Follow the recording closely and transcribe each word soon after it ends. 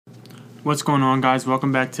What's going on, guys?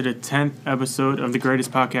 Welcome back to the 10th episode of the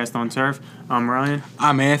greatest podcast on turf. I'm Ryan.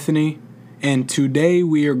 I'm Anthony, and today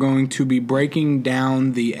we are going to be breaking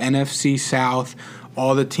down the NFC South,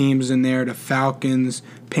 all the teams in there, the Falcons,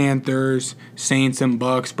 Panthers, Saints, and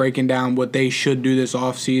Bucks, breaking down what they should do this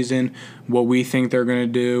offseason, what we think they're going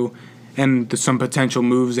to do, and some potential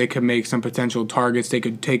moves they could make, some potential targets they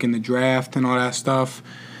could take in the draft, and all that stuff.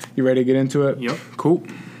 You ready to get into it? Yep. Cool.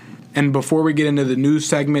 And before we get into the news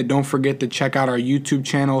segment, don't forget to check out our YouTube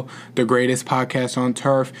channel, The Greatest Podcast on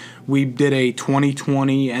Turf. We did a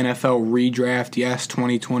 2020 NFL redraft. Yes,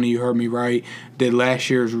 2020, you heard me right. Did last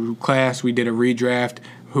year's class. We did a redraft,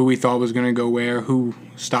 who we thought was going to go where, who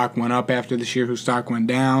stock went up after this year, who stock went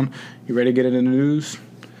down. You ready to get into the news?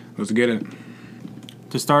 Let's get it.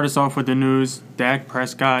 To start us off with the news, Dak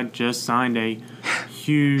Prescott just signed a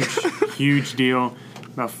huge deal.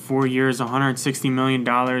 About 4 years, $160 million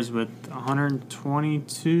with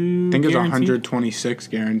 122 I think it's guaranteed? 126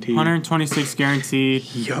 guaranteed. 126 guaranteed.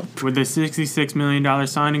 Yup. With a $66 million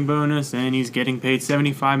signing bonus, and he's getting paid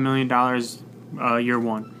 $75 million year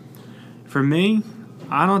one. For me,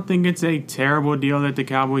 I don't think it's a terrible deal that the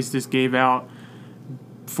Cowboys just gave out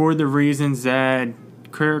for the reasons that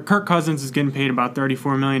Kirk Cousins is getting paid about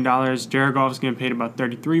 $34 million. Jared Goff is getting paid about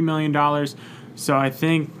 $33 million. So I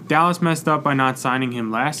think Dallas messed up by not signing him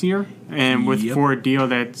last year, and for a deal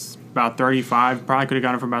that's about 35, probably could have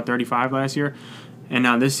got him for about 35 last year, and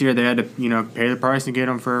now this year they had to pay the price to get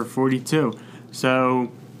him for 42.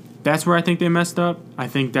 So that's where I think they messed up. I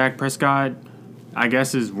think Dak Prescott, I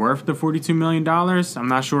guess, is worth the $42 million. I'm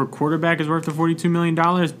not sure a quarterback is worth the $42 million,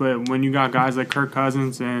 but when you got guys like Kirk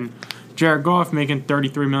Cousins and Jared Goff making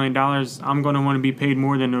 $33 million, I'm going to want to be paid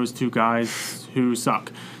more than those two guys who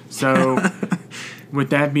suck. So, with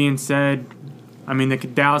that being said, I mean, the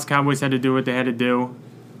Dallas Cowboys had to do what they had to do.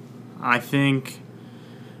 I mean,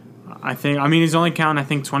 he's only counting,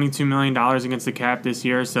 $22 million against the cap this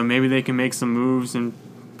year, so maybe they can make some moves and,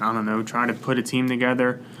 I don't know, try to put a team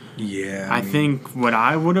together. Yeah. I think what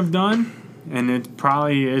I would have done, and it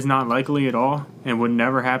probably is not likely at all, and would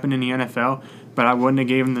never happen in the NFL, but I wouldn't have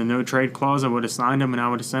gave him the no-trade clause. I would have signed him, and I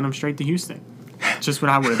would have sent him straight to Houston. Just what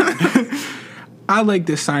I would have done. I like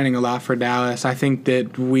this signing a lot for Dallas. I think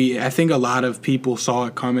a lot of people saw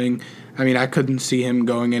it coming. I mean, I couldn't see him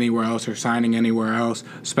going anywhere else or signing anywhere else,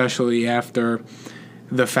 especially after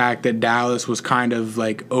the fact that Dallas was kind of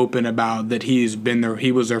like open about that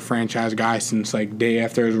he was their franchise guy since like day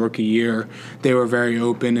after his rookie year. They were very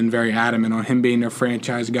open and very adamant on him being their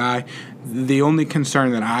franchise guy. The only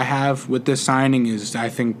concern that I have with this signing is I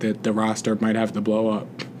think that the roster might have to blow up.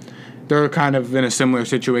 They're kind of in a similar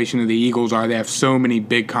situation to the Eagles are. They have so many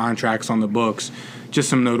big contracts on the books. Just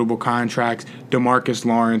some notable contracts. DeMarcus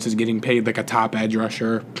Lawrence is getting paid like a top edge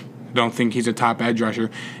rusher. I don't think he's a top edge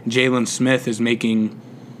rusher. Jalen Smith is making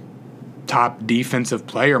top defensive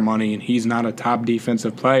player money, and he's not a top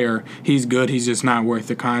defensive player. He's good. He's just not worth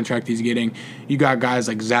the contract he's getting. You got guys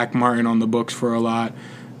like Zach Martin on the books for a lot.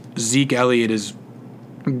 Zeke Elliott is...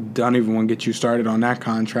 Don't even want to get you started on that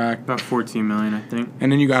contract. About $14 million, I think.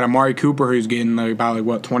 And then you got Amari Cooper, who's getting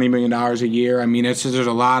 $20 million a year. I mean, there's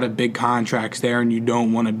a lot of big contracts there, and you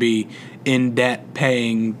don't want to be in debt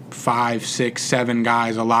paying 5, 6, 7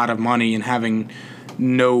 guys a lot of money and having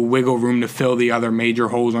no wiggle room to fill the other major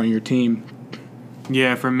holes on your team.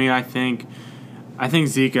 Yeah, for me, I think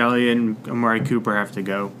Zeke Elliott and Amari Cooper have to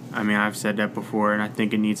go. I mean, I've said that before, and I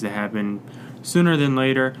think it needs to happen sooner than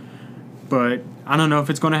later. But I don't know if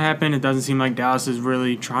it's going to happen. It doesn't seem like Dallas is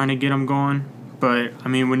really trying to get them going. But, I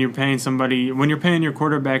mean, when you're paying your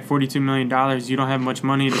quarterback $42 million, you don't have much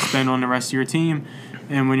money to spend on the rest of your team.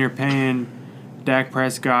 And when you're paying Dak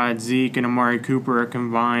Prescott, Zeke, and Amari Cooper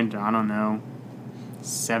combined, I don't know,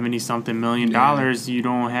 $70-something million, you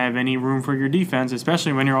don't have any room for your defense,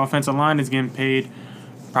 especially when your offensive line is getting paid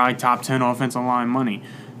probably top 10 offensive line money.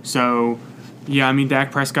 So... yeah, I mean,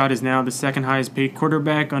 Dak Prescott is now the second highest paid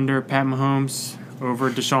quarterback under Pat Mahomes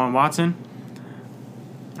over Deshaun Watson.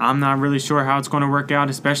 I'm not really sure how it's going to work out,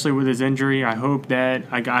 especially with his injury. I hope that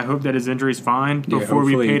his injury is fine before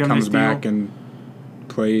we paid him this deal. Hopefully he comes back and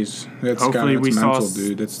plays. Hopefully we mental, saw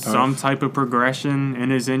dude. That's tough. Some type of progression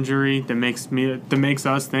in his injury that makes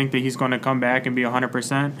us think that he's going to come back and be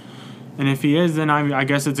 100%. And if he is, then I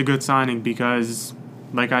guess it's a good signing because...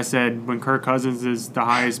 like I said, when Kirk Cousins is the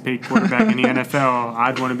highest paid quarterback in the NFL,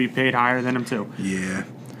 I'd want to be paid higher than him too. Yeah.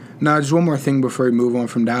 Now, just one more thing before we move on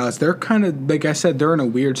from Dallas. They're kind of, like I said, they're in a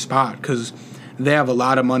weird spot because they have a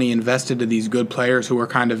lot of money invested to these good players who are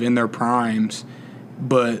kind of in their primes.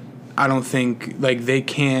 But I don't think, they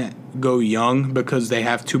can't go young because they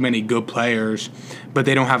have too many good players, but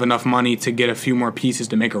they don't have enough money to get a few more pieces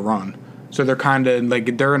to make a run. So they're kind of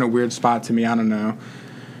like they're in a weird spot to me. I don't know.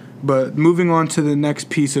 But moving on to the next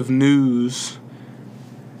piece of news.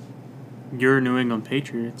 Your New England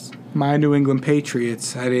Patriots. My New England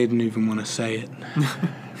Patriots. I didn't even want to say it.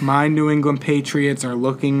 My New England Patriots are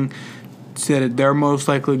looking said they're most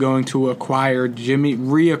likely going to reacquire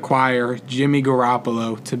Jimmy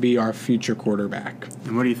Garoppolo to be our future quarterback.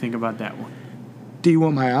 And what do you think about that one? Do you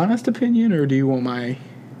want my honest opinion or do you want my...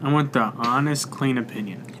 I want the honest, clean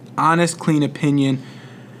opinion. Honest, clean opinion.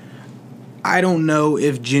 I don't know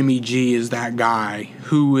if Jimmy G is that guy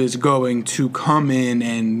who is going to come in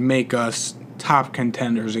and make us top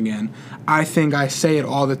contenders again. I think I say it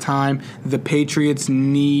all the time. The Patriots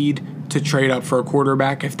need to trade up for a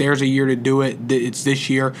quarterback. If there's a year to do it, it's this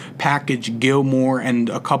year. Package Gilmore and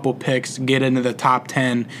a couple picks, get into the top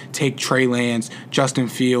 10, take Trey Lance, Justin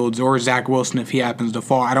Fields, or Zach Wilson if he happens to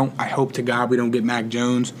fall. I hope to God we don't get Mac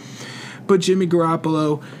Jones. But Jimmy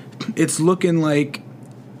Garoppolo, it's looking like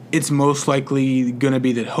it's most likely going to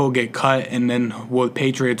be that he'll get cut, and then the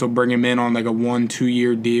Patriots will bring him in on like a 1-2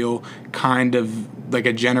 year deal, kind of like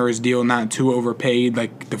a generous deal, not too overpaid,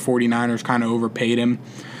 like the 49ers kind of overpaid him.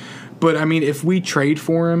 But, I mean, if we trade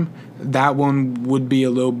for him, that one would be a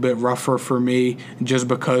little bit rougher for me just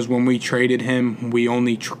because when we traded him, we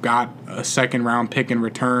only got a second-round pick in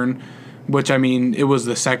return, which, I mean, it was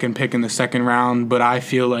the second pick in the second round, but I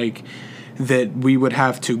feel like that we would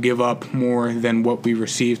have to give up more than what we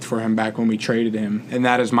received for him back when we traded him, and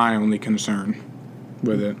that is my only concern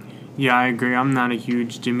with it. Yeah, I agree. I'm not a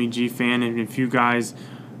huge Jimmy G fan, and if you guys,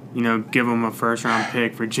 give him a first-round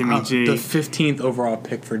pick for Jimmy G. The 15th overall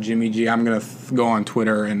pick for Jimmy G, I'm going to go on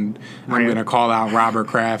Twitter, and I'm going to call out Robert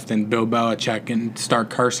Kraft and Bill Belichick and start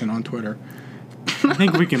cursing on Twitter. I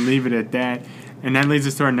think we can leave it at that. And that leads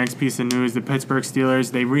us to our next piece of news. The Pittsburgh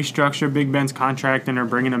Steelers, they restructured Big Ben's contract and are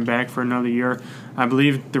bringing him back for another year. I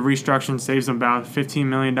believe the restructuring saves them about $15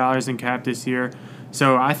 million in cap this year.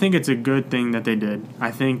 So I think it's a good thing that they did. I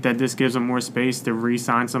think that this gives them more space to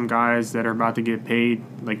re-sign some guys that are about to get paid,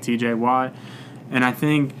 like TJ Watt. And I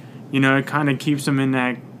think, it kind of keeps them in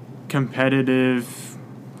that competitive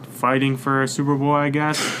fighting for a Super Bowl, I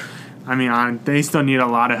guess. I mean, they still need a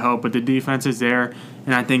lot of help, but the defense is there.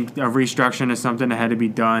 And I think a restructuring is something that had to be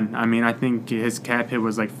done. I mean, I think his cap hit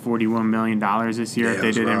was like $41 million this year if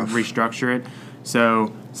they didn't restructure it.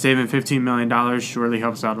 So saving $15 million surely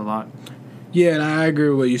helps out a lot. Yeah, and I agree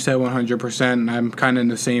with what you said 100%. I'm kind of in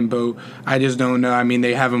the same boat. I just don't know. I mean,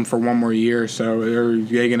 they have him for one more year, so are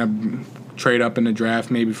they going to trade up in the draft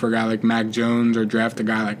maybe for a guy like Mac Jones or draft a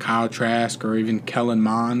guy like Kyle Trask or even Kellen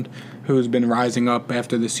Mond, who's been rising up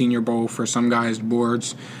after the Senior Bowl for some guys'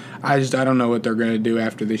 boards? I don't know what they're going to do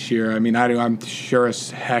after this year. I mean, I'm sure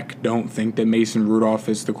as heck don't think that Mason Rudolph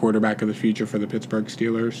is the quarterback of the future for the Pittsburgh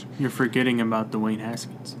Steelers. You're forgetting about Dwayne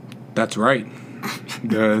Haskins. That's right.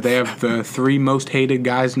 They have the three most hated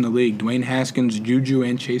guys in the league, Dwayne Haskins, Juju,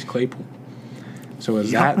 and Chase Claypool. So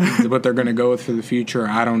is that what they're going to go with for the future?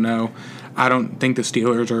 I don't know. I don't think the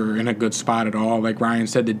Steelers are in a good spot at all. Like Ryan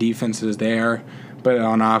said, the defense is there, but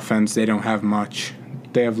on offense, they don't have much.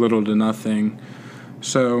 They have little to nothing.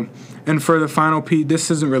 So, and for the final piece, this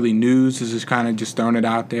isn't really news. This is kind of just throwing it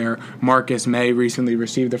out there. Marcus May recently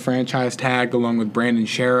received the franchise tag along with Brandon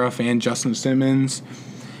Sheriff and Justin Simmons.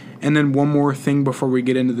 And then one more thing before we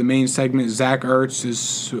get into the main segment. Zach Ertz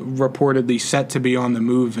is reportedly set to be on the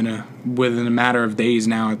move within a matter of days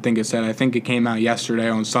now. I think it came out yesterday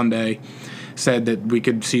on Sunday. Said that we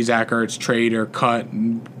could see Zach Ertz trade or cut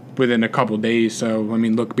within a couple days. So, I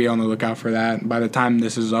mean, be on the lookout for that. By the time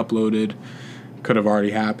this is uploaded, could have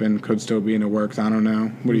already happened, could still be in the works. I don't know.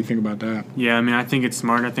 What do you think about that? Yeah, I mean, I think it's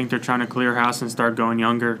smart. I think they're trying to clear house and start going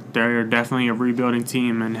younger. They're definitely a rebuilding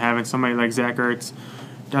team, and having somebody like Zach Ertz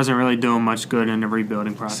doesn't really do them much good in the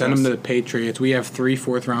rebuilding process. Send them to the Patriots. We have 3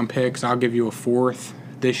 fourth-round picks. I'll give you a 4th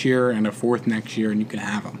this year and a 4th next year, and you can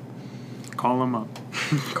have them. Call them up.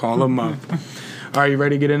 Call them up. All right, you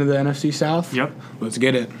ready to get into the NFC South? Yep. Let's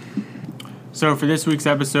get it. So for this week's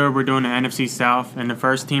episode, we're doing the NFC South, and the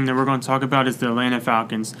first team that we're going to talk about is the Atlanta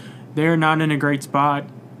Falcons. They are not in a great spot,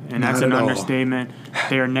 and that's an understatement.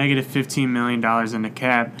 They are negative $15 million in the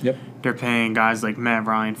cap. Yep. They're paying guys like Matt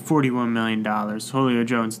Ryan $41 million, Julio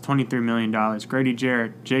Jones $23 million, Grady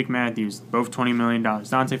Jarrett, Jake Matthews, both $20 million,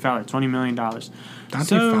 Dante Fowler $20 million. Dante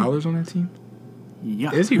Fowler's on that team?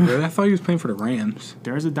 Yeah. Is he really? I thought he was playing for the Rams.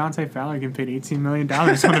 There's a Dante Fowler getting paid $18 million on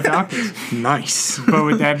the Falcons. Nice. But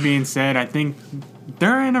with that being said, I think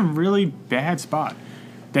they're in a really bad spot.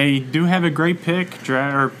 They do have a great pick,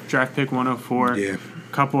 draft pick 104. Yeah.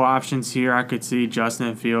 Couple options here. I could see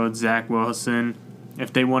Justin Fields, Zach Wilson.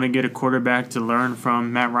 If they want to get a quarterback to learn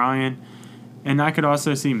from Matt Ryan, And I could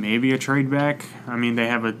also see maybe a trade back. I mean, they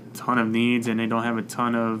have a ton of needs and they don't have a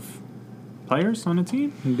ton of players on the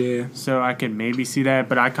team. Yeah. So I could maybe see that,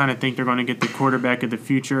 but I kind of think they're going to get the quarterback of the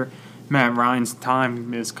future. Matt Ryan's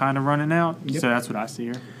time is kind of running out, so that's what I see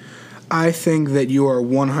here. I think that you are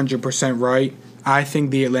 100% right. I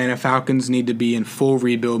think the Atlanta Falcons need to be in full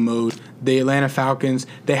rebuild mode. The Atlanta Falcons,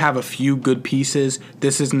 they have a few good pieces.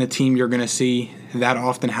 This isn't a team you're going to see that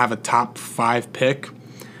often have a top 5 pick.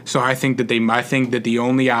 So I think that the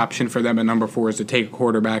only option for them at number 4 is to take a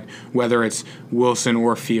quarterback, whether it's Wilson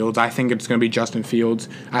or Fields. I think it's going to be Justin Fields.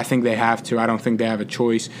 I think they have to. I don't think they have a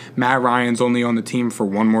choice. Matt Ryan's only on the team for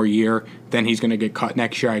one more year. Then he's going to get cut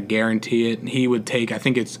next year. I guarantee it. He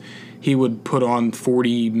would put on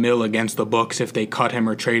 $40 million against the books if they cut him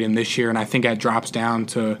or trade him this year, and I think that drops down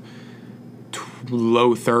to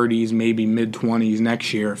low 30s, maybe mid 20s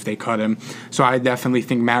next year if they cut him. So I definitely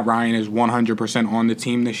think Matt Ryan is 100% on the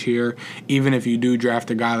team this year. Even if you do draft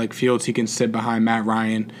a guy like Fields, he can sit behind Matt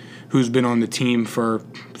Ryan, who's been on the team for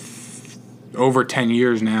over 10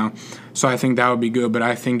 years now. So I think that would be good, but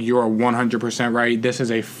I think you're 100% right. This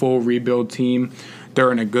is a full rebuild team.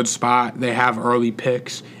 They're in a good spot. They have early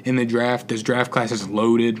picks in the draft. This draft class is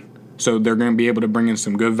loaded, so they're going to be able to bring in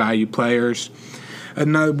some good value players.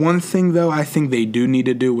 One thing, though, I think they do need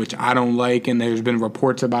to do, which I don't like, and there's been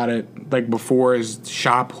reports about it like before, is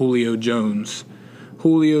shop Julio Jones.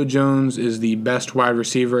 Julio Jones is the best wide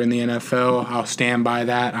receiver in the NFL. I'll stand by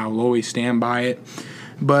that. I'll always stand by it.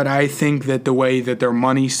 But I think that the way that their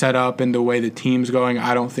money's set up and the way the team's going,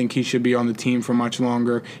 I don't think he should be on the team for much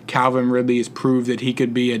longer. Calvin Ridley has proved that he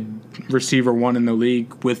could be a receiver 1 in the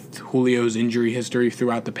league with Julio's injury history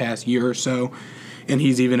throughout the past year or so. And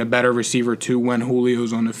he's even a better receiver 2 when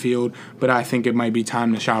Julio's on the field. But I think it might be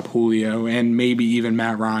time to shop Julio and maybe even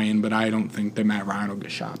Matt Ryan, but I don't think that Matt Ryan will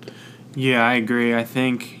get shopped. Yeah, I agree. I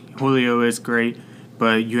think Julio is great,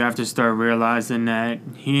 but you have to start realizing that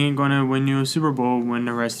he ain't going to win you a Super Bowl when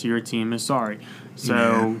the rest of your team is sorry.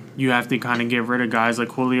 So you have to kind of get rid of guys like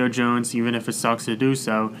Julio Jones, even if it sucks to do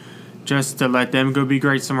so, just to let them go be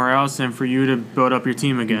great somewhere else and for you to build up your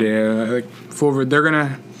team again. Yeah, they're going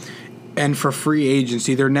to... And for free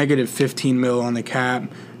agency, they're negative $15 million on the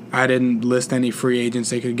cap. I didn't list any free agents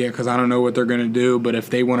they could get because I don't know what they're going to do. But if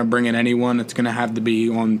they want to bring in anyone, it's going to have to be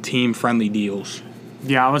on team-friendly deals.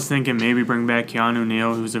 Yeah, I was thinking maybe bring back Keanu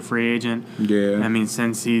Neal, who's a free agent. Yeah. I mean,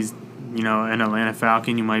 since he's, an Atlanta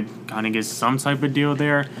Falcon, you might kind of get some type of deal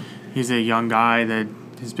there. He's a young guy that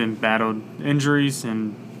has been battled injuries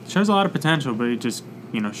and shows a lot of potential, but he just,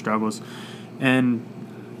 struggles. And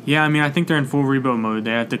yeah, I mean, I think they're in full rebuild mode.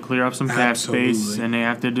 They have to clear up some cap space, and they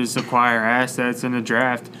have to just acquire assets in the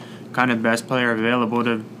draft, kind of best player available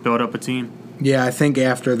to build up a team. Yeah, I think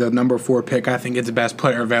after the number 4 pick, I think it's the best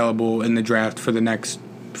player available in the draft for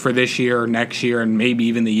this year, next year, and maybe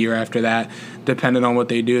even the year after that, depending on what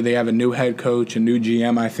they do. They have a new head coach, a new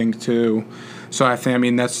GM, I think, too. So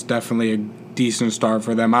that's definitely a decent start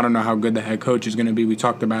for them. I don't know how good the head coach is going to be. We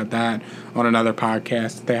talked about that on another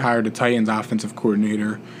podcast. They hired a Titans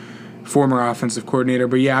former offensive coordinator.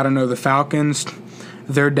 But yeah, I don't know. The Falcons,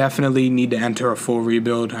 they definitely need to enter a full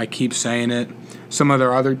rebuild. I keep saying it. Some of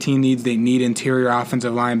their other team needs, they need interior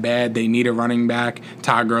offensive line bad. They need a running back.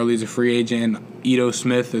 Todd Gurley's a free agent. Ito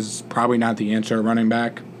Smith is probably not the answer at running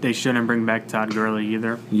back. They shouldn't bring back Todd Gurley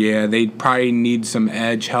either. Yeah, they probably need some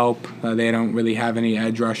edge help. They don't really have any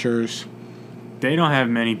edge rushers. They don't have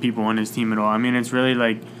many people on his team at all. I mean, it's really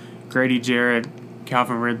like Grady Jarrett,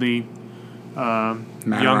 Calvin Ridley, Young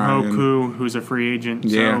Hoku, who's a free agent.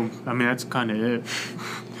 Yeah. So, I mean, that's kind of it.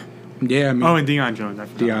 Yeah. And Deion Jones.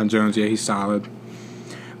 Deion Jones, yeah, he's solid.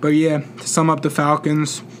 But yeah, to sum up the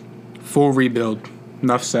Falcons, full rebuild.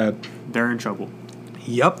 Enough said. They're in trouble.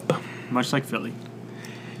 Yup. Much like Philly.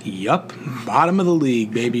 Yup. Bottom of the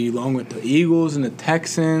league, baby, along with the Eagles and the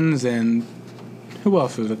Texans and who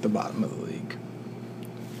else is at the bottom of the league?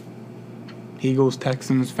 Eagles,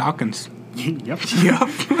 Texans, Falcons. Yep.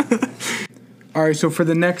 All right, so for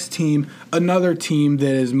the next team, another team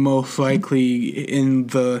that is most likely in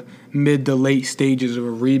the mid to late stages of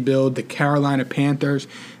a rebuild, the Carolina Panthers.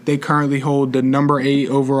 They currently hold the number 8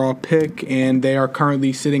 overall pick, and they are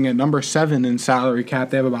currently sitting at number 7 in salary cap.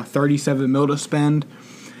 They have about $37 million to spend.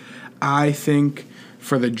 I think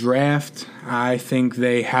for the draft, I think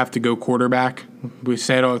they have to go quarterback. We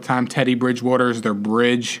say it all the time, Teddy Bridgewater is their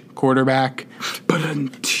bridge quarterback.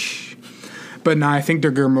 But no, I think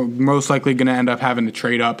they're most likely going to end up having to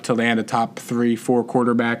trade up to land a top 3-4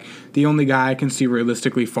 quarterback. The only guy I can see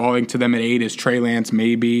realistically falling to them at 8 is Trey Lance,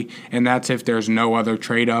 maybe, and that's if there's no other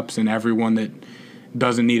trade-ups and everyone that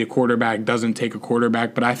doesn't need a quarterback, doesn't take a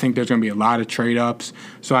quarterback, but I think there's going to be a lot of trade-ups.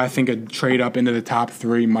 So I think a trade-up into the top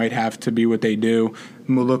 3 might have to be what they do.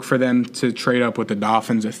 We'll look for them to trade up with the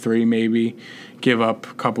Dolphins at 3 maybe, give up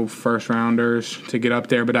a couple first-rounders to get up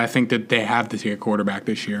there, but I think that they have to take a quarterback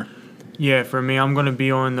this year. Yeah, for me, I'm going to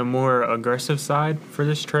be on the more aggressive side for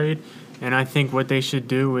this trade, and I think what they should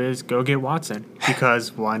do is go get Watson,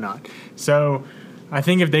 because why not? So I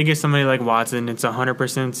think if they get somebody like Watson, it's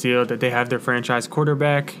 100% sealed that they have their franchise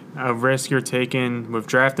quarterback. A risk you're taking with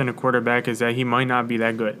drafting a quarterback is that he might not be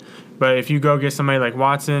that good. But if you go get somebody like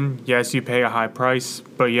Watson, yes, you pay a high price,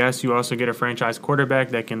 but yes, you also get a franchise quarterback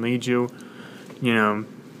that can lead you,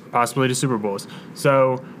 possibly to Super Bowls.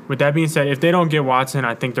 So with that being said, if they don't get Watson,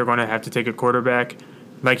 I think they're going to have to take a quarterback.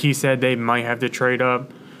 Like he said, they might have to trade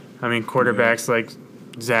up. I mean, quarterbacks like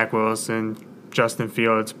Zach Wilson, Justin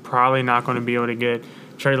Fields, probably not going to be able to get.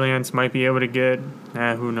 Trey Lance might be able to get.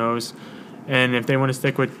 Who knows? And if they want to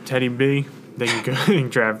stick with Teddy B, they can go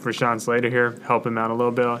and draft Rashawn Slater here, help him out a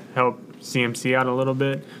little bit, help CMC out a little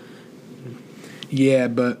bit. Yeah,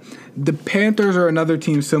 but the Panthers are another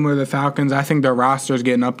team similar to the Falcons. I think their roster's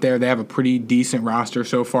getting up there. They have a pretty decent roster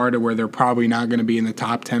so far to where they're probably not going to be in the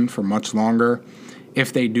top 10 for much longer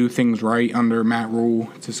if they do things right under Matt Rule.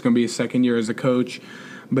 It's just going to be his second year as a coach.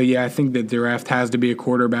 But, yeah, I think that the draft has to be a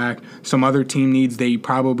quarterback. Some other team needs, they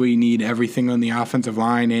probably need everything on the offensive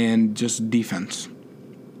line and just defense.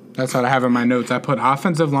 That's what I have in my notes. I put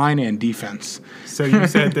offensive line and defense. So you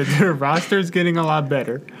said that their roster's getting a lot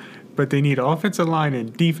better, but they need offensive line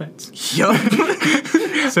and defense. Yup.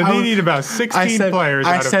 So they need about 16 players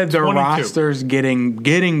out of 22. I said their roster's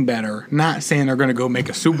getting better. Not saying they're going to go make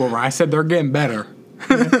a Super Bowl. I said they're getting better.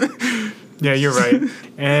 Yeah, you're right.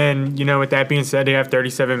 And, with that being said, they have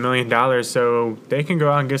 $37 million, so they can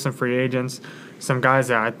go out and get some free agents. Some guys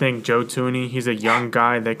that I think Joe Tooney, he's a young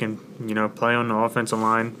guy that can, play on the offensive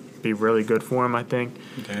line, be really good for him, I think.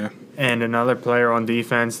 Yeah. And another player on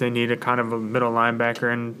defense, they need a kind of a middle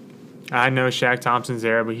linebacker. And I know Shaq Thompson's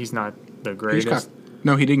there, but he's not the greatest.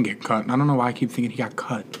 No, he didn't get cut. I don't know why I keep thinking he got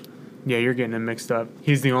cut. Yeah, you're getting him mixed up.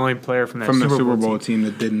 He's the only player from the Super Bowl team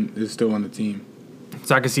that is still on the team.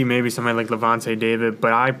 So I could see maybe somebody like Levante David,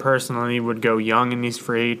 but I personally would go young in these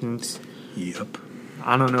free agents. Yep.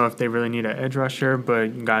 I don't know if they really need an edge rusher,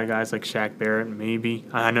 but you got guys like Shaq Barrett, maybe.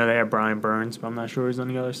 I know they have Brian Burns, but I'm not sure who's on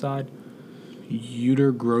the other side.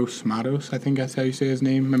 Uter Gross Matos, I think that's how you say his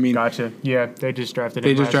name. Gotcha. Yeah, they just drafted him.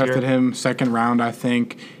 They just drafted him second round, I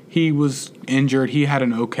think. He was injured. He had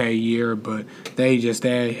an okay year, but they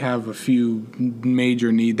have a few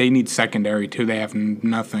major needs. They need secondary, too. They have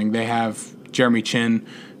nothing. They have Jeremy Chin,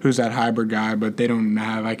 who's that hybrid guy, but they don't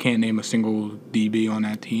have – I can't name a single DB on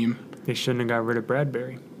that team. They shouldn't have got rid of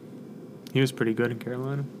Bradbury. He was pretty good in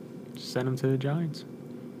Carolina. Just sent him to the Giants.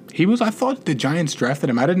 I thought the Giants drafted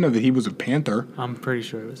him. I didn't know that he was a Panther. I'm pretty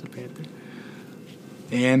sure he was a Panther.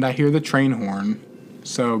 And I hear the train horn,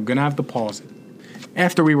 so going to have to pause it.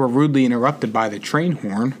 After we were rudely interrupted by the train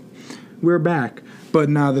horn, we're back. But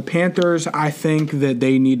now the Panthers, I think that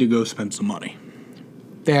they need to go spend some money.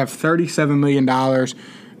 They have $37 million.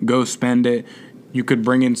 Go spend it. You could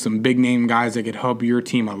bring in some big-name guys that could help your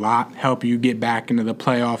team a lot, help you get back into the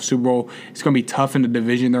playoff Super Bowl. It's going to be tough in the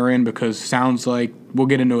division they're in because it sounds like, we'll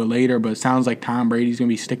get into it later, but it sounds like Tom Brady's going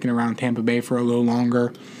to be sticking around Tampa Bay for a little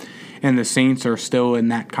longer. And the Saints are still in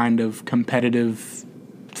that kind of competitive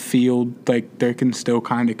field. Like, they can still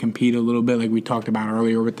kind of compete a little bit like we talked about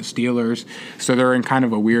earlier with the Steelers. So they're in kind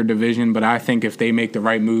of a weird division, but I think if they make the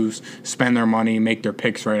right moves, spend their money, make their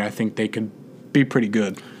picks right, I think they could be pretty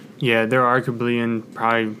good. Yeah, they're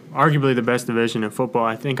arguably the best division in football.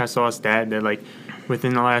 I think I saw a stat that,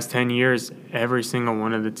 within the last 10 years, every single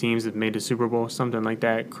one of the teams have made the Super Bowl, something like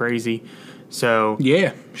that. Crazy. So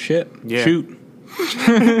yeah, shit. Yeah. Shoot.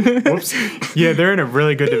 Whoops. Yeah, they're in a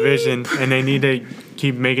really good division, and they need to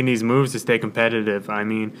keep making these moves to stay competitive. I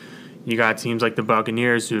mean, you got teams like the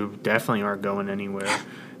Buccaneers who definitely aren't going anywhere.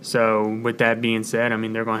 So, with that being said, I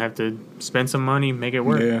mean, they're going to have to spend some money, make it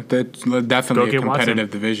work. Yeah, that's definitely a competitive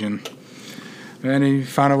division. Any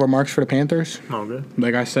final remarks for the Panthers? Oh, good.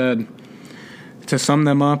 Like I said, to sum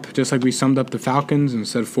them up, just like we summed up the Falcons and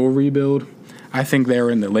said full rebuild, I think they're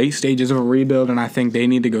in the late stages of a rebuild, and I think they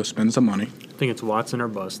need to go spend some money. I think it's Watson or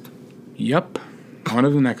bust. Yep. On to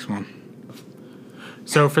the next one.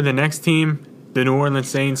 So, for the next team, the New Orleans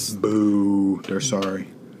Saints. Boo. They're sorry.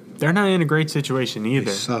 They're not in a great situation either.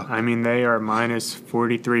 They suck. I mean, they are minus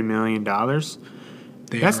 $43 million.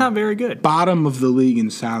 That's not very good. Bottom of the league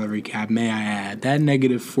in salary cap, may I add. That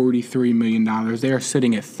negative $43 million, they are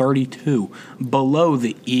sitting at 32, below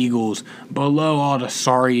the Eagles, below all the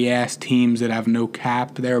sorry-ass teams that have no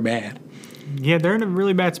cap. They're bad. yeah, they're in a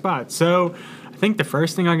really bad spot. So I think the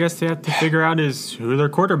first thing I guess they have to figure out is who their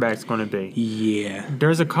quarterback's going to be. Yeah.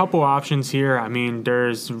 There's a couple options here. I mean,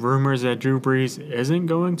 there's rumors that Drew Brees isn't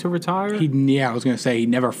going to retire. I was going to say he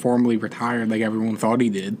never formally retired like everyone thought he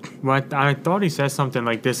did. Well, I thought he said something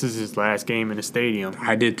like this is his last game in a stadium.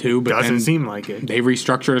 I did too, but Doesn't seem like it. They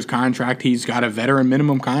restructured his contract. He's got a veteran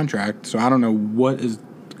minimum contract, so I don't know what is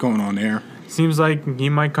going on there. Seems like he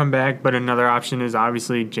might come back, but another option is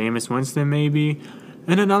obviously Jameis Winston maybe,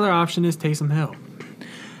 and another option is Taysom Hill.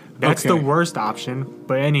 That's the worst option,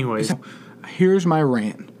 but anyways. Here's my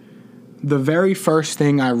rant. The very first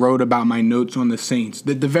thing I wrote about my notes on the Saints,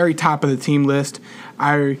 the very top of the team list,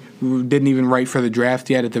 I didn't even write for the draft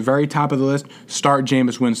yet. At the very top of the list, start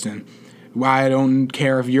Jameis Winston. I don't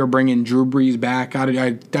care if you're bringing Drew Brees back.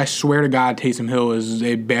 I swear to God, Taysom Hill is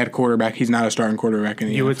a bad quarterback. He's not a starting quarterback in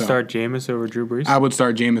the NFL. You would start Jameis over Drew Brees? I would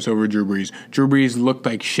start Jameis over Drew Brees. Drew Brees looked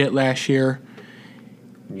like shit last year.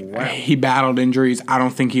 Wow. He battled injuries. I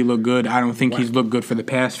don't think he looked good. I don't think he's looked good for the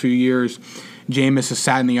past few years. Jameis has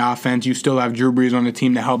sat in the offense. You still have Drew Brees on the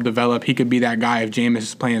team to help develop. He could be that guy if Jameis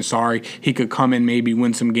is playing sorry. He could come in, maybe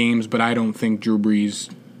win some games, but I don't think Drew Brees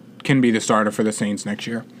can be the starter for the Saints next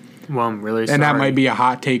year. Well, I'm really sorry. And that might be a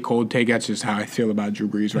hot take, cold take. That's just how I feel about Drew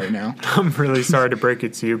Brees right now. I'm really sorry to break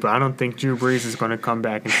it to you, but I don't think Drew Brees is going to come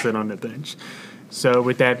back and sit on the bench. So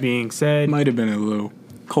with that being said... Might have been a little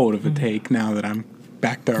cold of a take now that I'm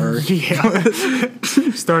back to earth.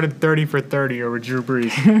 Yeah. Started 30 for 30 over Drew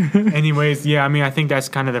Brees. Anyways, yeah, I mean, I think that's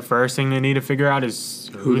kind of the first thing they need to figure out is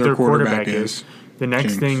who their quarterback is. The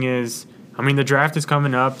next thing is, I mean, the draft is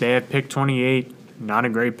coming up. They have pick 28. Not a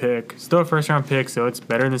great pick. Still a first-round pick, so it's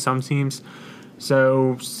better than some teams.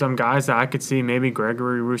 So some guys that I could see, maybe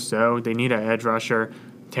Gregory Rousseau. They need an edge rusher.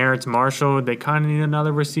 Terrence Marshall, they kind of need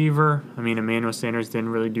another receiver. I mean, Emmanuel Sanders didn't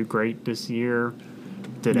really do great this year.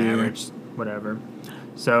 Did average, whatever.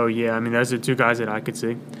 So, yeah, I mean, those are two guys that I could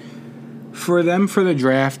see. For them, for the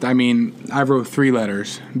draft, I mean, I wrote 3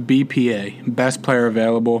 letters. BPA, best player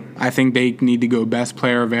available. I think they need to go best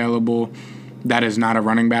player available. That is not a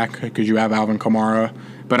running back because you have Alvin Kamara.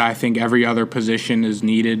 But I think every other position is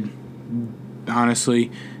needed,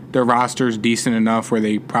 honestly. Their roster is decent enough where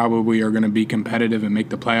they probably are going to be competitive and make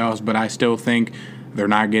the playoffs, but I still think they're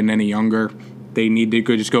not getting any younger. They need to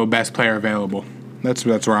just go best player available. That's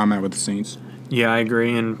where I'm at with the Saints. Yeah, I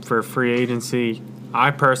agree. And for free agency,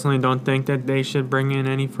 I personally don't think that they should bring in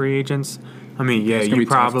any free agents. I mean, yeah, you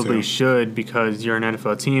probably should because you're an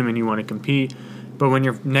NFL team and you want to compete. But when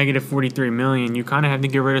you're negative $43 million, you kind of have to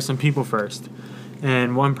get rid of some people first.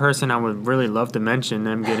 And one person I would really love to mention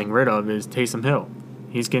them getting rid of is Taysom Hill.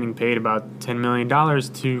 He's getting paid about $10 million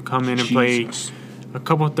to come in and play a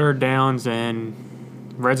couple third downs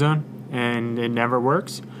and red zone, and it never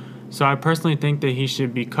works. So I personally think that he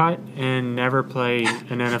should be cut and never play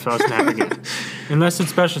an NFL snap again. Unless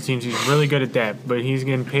it's special teams. He's really good at that. But he's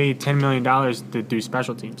getting paid $10 million to do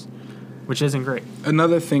special teams, which isn't great.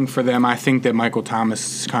 Another thing for them, I think that Michael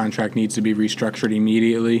Thomas' contract needs to be restructured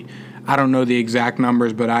immediately. I don't know the exact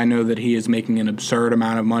numbers, but I know that he is making an absurd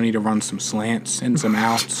amount of money to run some slants and some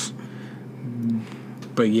outs.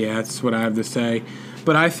 But, yeah, that's what I have to say.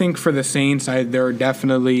 But I think for the Saints, they're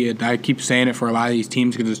definitely – I keep saying it for a lot of these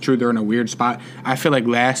teams because it's true they're in a weird spot. I feel like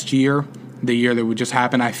last year, the year that would just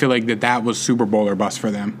happen, I feel like that was Super Bowl or bust for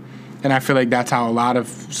them. And I feel like that's how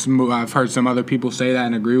I've heard some other people say that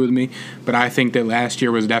and agree with me. But I think that last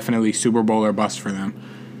year was definitely Super Bowl or bust for them.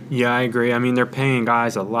 Yeah, I agree. I mean, they're paying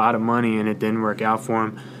guys a lot of money, and it didn't work out for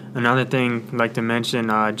them. Another thing I'd like to mention,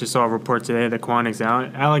 just saw a report today that Quan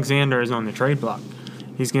Alexander is on the trade block.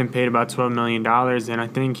 He's getting paid about $12 million, and I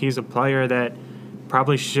think he's a player that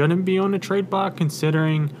probably shouldn't be on the trade block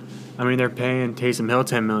considering, I mean, they're paying Taysom Hill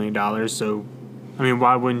 $10 million. So, I mean,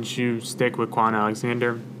 why wouldn't you stick with Quan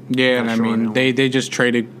Alexander? Yeah, and I mean, they just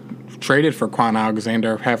traded for Quan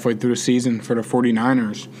Alexander halfway through the season for the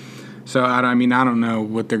 49ers. So I mean, I don't know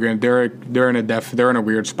what they're going to. They're in a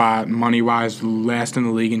weird spot money wise, last in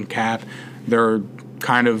the league in cap. They're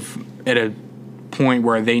kind of at a point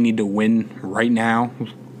where they need to win right now.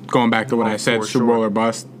 Going back to what I said, Super Bowl or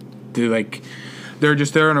bust.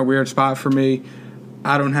 They're in a weird spot for me.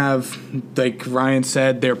 I don't have, like Ryan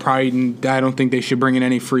said, I don't think they should bring in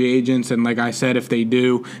any free agents. And like I said, if they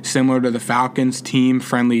do, similar to the Falcons,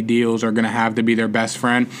 team-friendly deals are going to have to be their best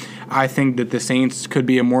friend. I think that the Saints could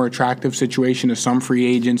be a more attractive situation to some free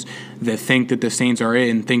agents that think that the Saints are it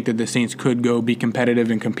and think that the Saints could go be competitive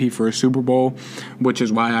and compete for a Super Bowl, which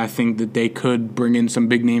is why I think that they could bring in some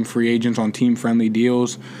big-name free agents on team-friendly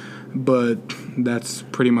deals. But That's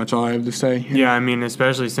pretty much all I have to say. Yeah, I mean,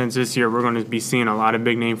 especially since this year we're going to be seeing a lot of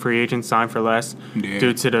big-name free agents sign for less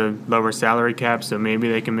due to the lower salary cap, so maybe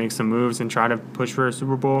they can make some moves and try to push for a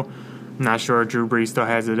Super Bowl. Not sure Drew Brees still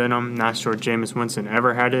has it in him. Not sure Jameis Winston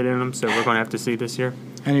ever had it in him, so we're going to have to see this year.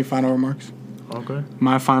 Any final remarks? All good.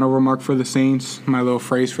 My final remark for the Saints, my little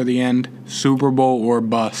phrase for the end, Super Bowl or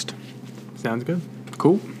bust. Sounds good.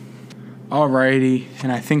 Cool. Alrighty,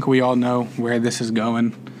 and I think we all know where this is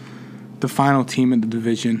going. The final team in the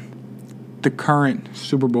division, the current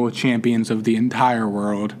Super Bowl champions of the entire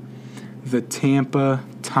world, the Tampa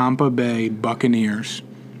Bay Buccaneers.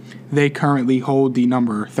 They currently hold the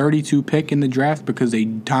number 32 pick in the draft because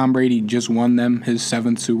Tom Brady just won them his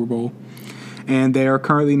 7th Super Bowl. And they are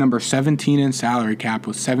currently number 17 in salary cap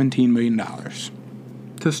with $17 million.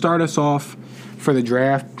 To start us off for the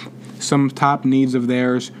draft, some top needs of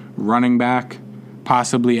theirs, running back,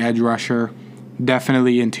 possibly edge rusher,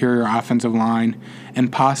 definitely interior offensive line,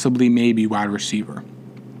 and possibly maybe wide receiver.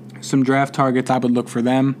 Some draft targets I would look for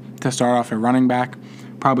them to start off at running back,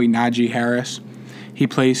 probably Najee Harris. He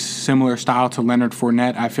plays similar style to Leonard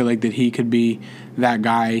Fournette. I feel like that he could be that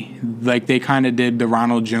guy. Like they kind of did the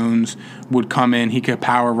Ronald Jones would come in. He could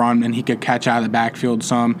power run and he could catch out of the backfield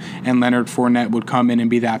some. And Leonard Fournette would come in and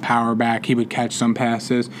be that power back. He would catch some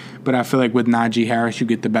passes. But I feel like with Najee Harris, you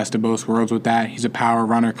get the best of both worlds with that. He's a power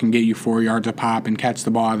runner, can get you 4 yards a pop and catch the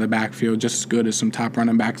ball out of the backfield just as good as some top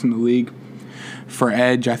running backs in the league. For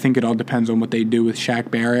edge, I think it all depends on what they do with Shaq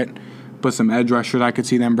Barrett. But some edge rushers I could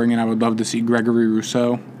see them bringing. I would love to see Gregory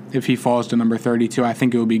Rousseau. If he falls to number 32, I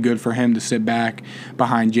think it would be good for him to sit back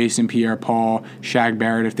behind Jason Pierre-Paul, Shaq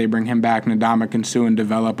Barrett if they bring him back, Ndamukong Suh, and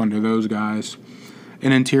develop under those guys.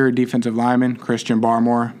 An interior defensive lineman, Christian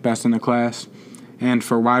Barmore, best in the class. And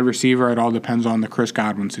for wide receiver, it all depends on the Chris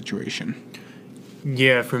Godwin situation.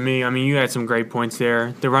 Yeah, for me, I mean, you had some great points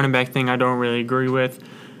there. The running back thing I don't really agree with.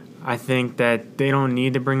 I think that they don't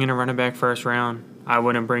need to bring in a running back first round. I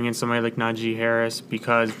wouldn't bring in somebody like Najee Harris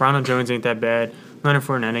because Ronald Jones ain't that bad. Leonard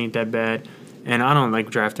Fournette ain't that bad. And I don't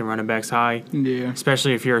like drafting running backs high. Yeah.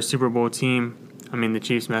 Especially if you're a Super Bowl team. I mean, the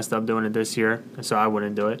Chiefs messed up doing it this year, so I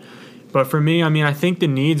wouldn't do it. But for me, I mean, I think the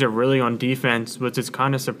needs are really on defense, which is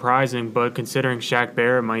kind of surprising. But considering Shaq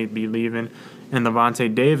Barrett might be leaving and Levante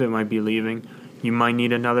David might be leaving, you might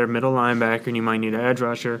need another middle linebacker and you might need an edge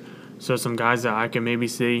rusher. So some guys that I can maybe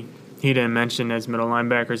see. He didn't mention as middle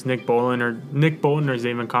linebackers Nick Bolton or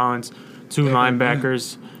Zaven Collins, two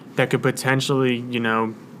linebackers that could potentially,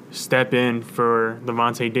 step in for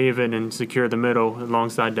Levante David and secure the middle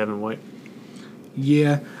alongside Devin White.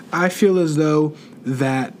 Yeah, I feel as though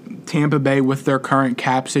that Tampa Bay, with their current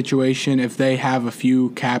cap situation, if they have a few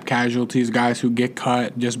cap casualties, guys who get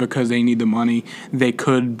cut just because they need the money, they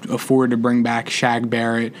could afford to bring back Shaq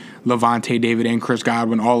Barrett, Levante David, and Chris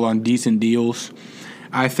Godwin all on decent deals.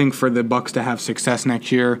 I think for the Bucs to have success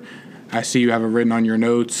next year, I see you have it written on your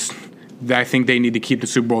notes, I think they need to keep the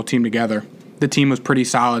Super Bowl team together. The team was pretty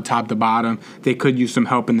solid top to bottom. They could use some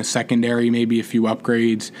help in the secondary, maybe a few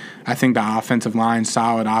upgrades. I think the offensive line's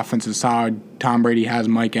solid, offense is solid. Tom Brady has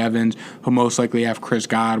Mike Evans. He'll most likely have Chris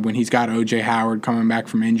Godwin. He's got O.J. Howard coming back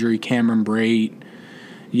from injury, Cameron Brate.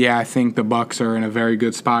 Yeah, I think the Bucs are in a very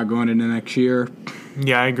good spot going into next year.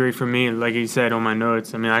 Yeah, I agree. For me, like you said on my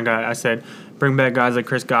notes, I mean, I said bring back guys like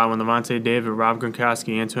Chris Godwin, Levante David, Rob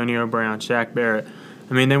Gronkowski, Antonio Brown, Shaq Barrett.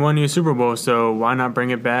 I mean, they won you a Super Bowl, so why not bring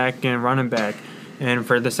it back and run it back? And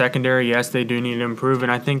for the secondary, yes, they do need to improve,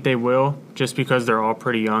 and I think they will, just because they're all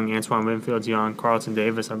pretty young. Antoine Winfield's young. Carlton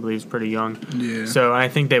Davis, I believe, is pretty young. Yeah. So I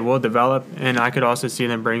think they will develop, and I could also see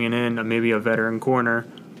them bringing in maybe a veteran corner.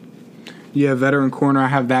 Yeah, veteran corner. I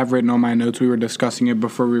have that written on my notes. We were discussing it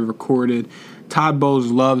before we recorded. Todd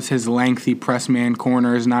Bowles loves his lengthy press man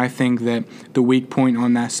corners, and I think that the weak point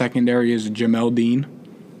on that secondary is Jamel Dean.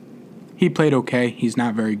 He played okay. He's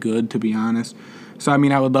not very good, to be honest. So, I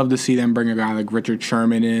mean, I would love to see them bring a guy like Richard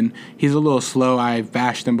Sherman in. He's a little slow. I've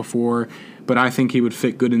bashed him before, but I think he would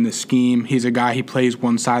fit good in this scheme. He's a guy, he plays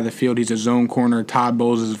one side of the field. He's a zone corner. Todd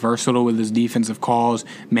Bowles is versatile with his defensive calls,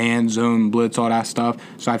 man, zone, blitz, all that stuff.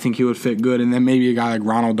 So I think he would fit good. And then maybe a guy like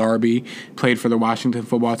Ronald Darby, played for the Washington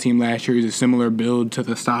football team last year. He's a similar build to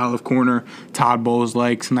the style of corner Todd Bowles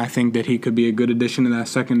likes, and I think that he could be a good addition to that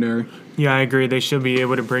secondary. Yeah, I agree. They should be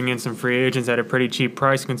able to bring in some free agents at a pretty cheap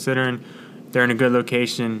price, considering they're in a good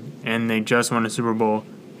location and they just won a Super Bowl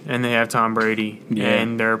and they have Tom Brady,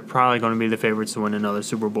 and they're probably going to be the favorites to win another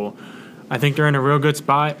Super Bowl. I think they're in a real good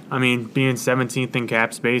spot. I mean, being 17th in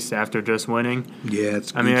cap space after just winning. Yeah,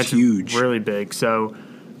 that's huge. Really big. So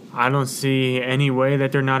I don't see any way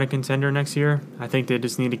that they're not a contender next year. I think they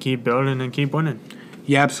just need to keep building and keep winning.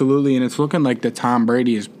 Yeah, absolutely, and it's looking like that Tom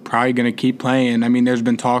Brady is probably going to keep playing. I mean, there's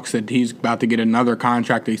been talks that he's about to get another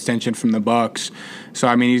contract extension from the Bucs. So,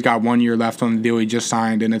 I mean, he's got 1 year left on the deal he just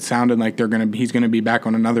signed, and it sounded like he's going to be back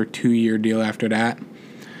on another 2-year deal after that,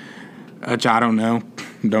 which I don't know.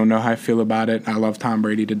 Don't know how I feel about it. I love Tom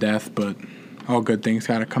Brady to death, but all good things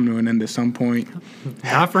got to come to an end at some point.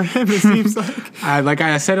 Not for him, it seems like.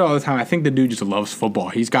 I said it all the time, I think the dude just loves football.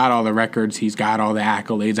 He's got all the records. He's got all the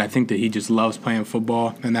accolades. I think that he just loves playing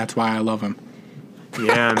football, and that's why I love him.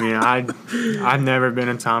 Yeah, I mean, I've never been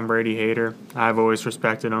a Tom Brady hater. I've always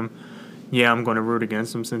respected him. Yeah, I'm going to root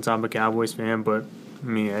against him since I'm a Cowboys fan, but I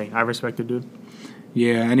mean, hey, I respect the dude.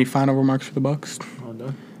 Yeah, any final remarks for the Bucs? All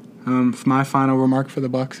done. My final remark for the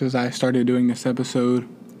Bucs as I started doing this episode,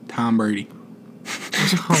 Tom Brady.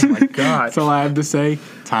 Oh, my God. That's all I have to say.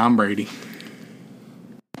 Tom Brady.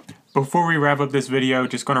 Before we wrap up this video,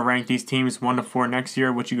 just going to rank these teams 1 to 4 next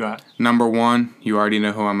year. What you got? Number 1, you already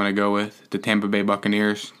know who I'm going to go with, the Tampa Bay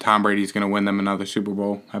Buccaneers. Tom Brady's going to win them another Super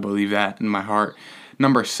Bowl. I believe that in my heart.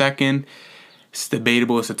 Number 2, it's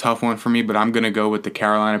debatable. It's a tough one for me, but I'm going to go with the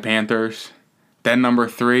Carolina Panthers. Then number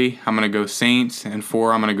 3, I'm going to go Saints. And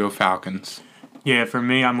 4, I'm going to go Falcons. Yeah, for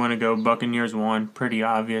me, I'm going to go Buccaneers 1. Pretty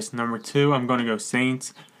obvious. Number 2, I'm going to go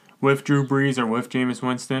Saints with Drew Brees or with Jameis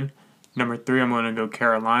Winston. Number 3, I'm going to go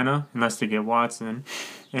Carolina, unless they get Watson.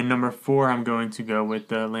 And number 4, I'm going to go with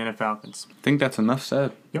the Atlanta Falcons. I think that's enough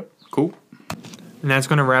said. Yep. Cool. And that's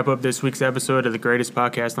going to wrap up this week's episode of the greatest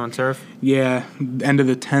podcast on turf. Yeah, end of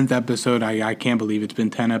the 10th episode. I can't believe it's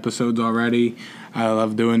been 10 episodes already. I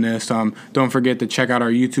love doing this. Don't forget to check out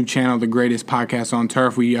our YouTube channel, The Greatest Podcast on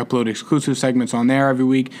Turf. We upload exclusive segments on there every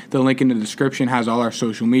week. The link in the description has all our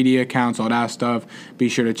social media accounts, all that stuff. Be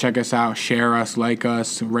sure to check us out, share us, like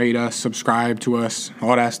us, rate us, subscribe to us,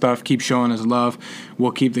 all that stuff. Keep showing us love.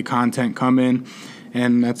 We'll keep the content coming.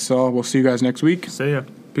 And that's all. We'll see you guys next week. See ya.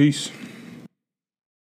 Peace.